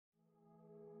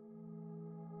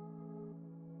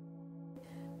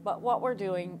But what we're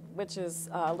doing, which is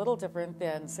a little different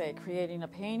than, say, creating a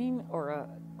painting or a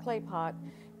clay pot,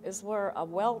 is we're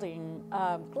welding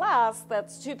glass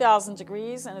that's 2,000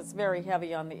 degrees and it's very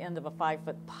heavy on the end of a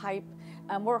 5-foot pipe.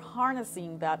 And we're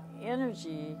harnessing that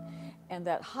energy and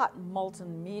that hot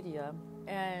molten media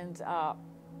and,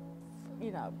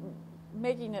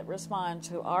 making it respond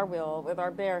to our will with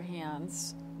our bare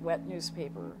hands, wet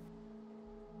newspaper.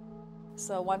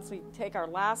 So once we take our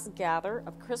last gather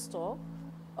of crystal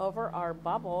over our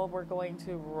bubble, we're going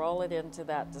to roll it into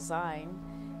that design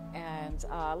and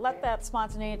let that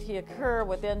spontaneity occur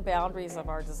within boundaries of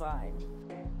our design.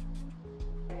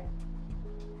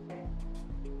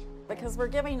 Because we're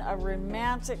giving a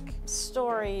romantic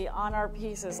story on our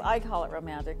pieces. I call it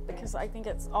romantic because I think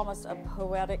it's almost a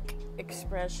poetic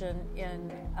expression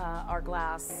in our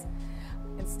glass.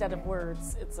 Instead of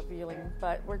words, it's a feeling,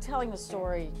 but we're telling the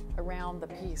story around the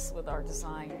piece with our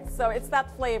design. So it's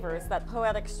that flavor, it's that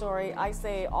poetic story. I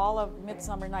say all of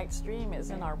Midsummer Night's Dream is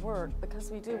in our work because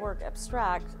we do work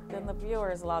abstract, then the viewer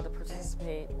is allowed to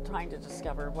participate, trying to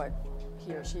discover what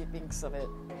he or she thinks of it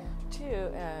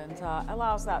too, and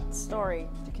allows that story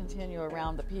to continue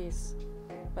around the piece,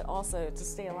 but also to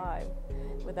stay alive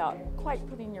without quite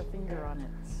putting your finger on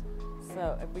it.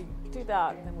 So if we do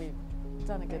that, then we've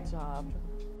done a good job.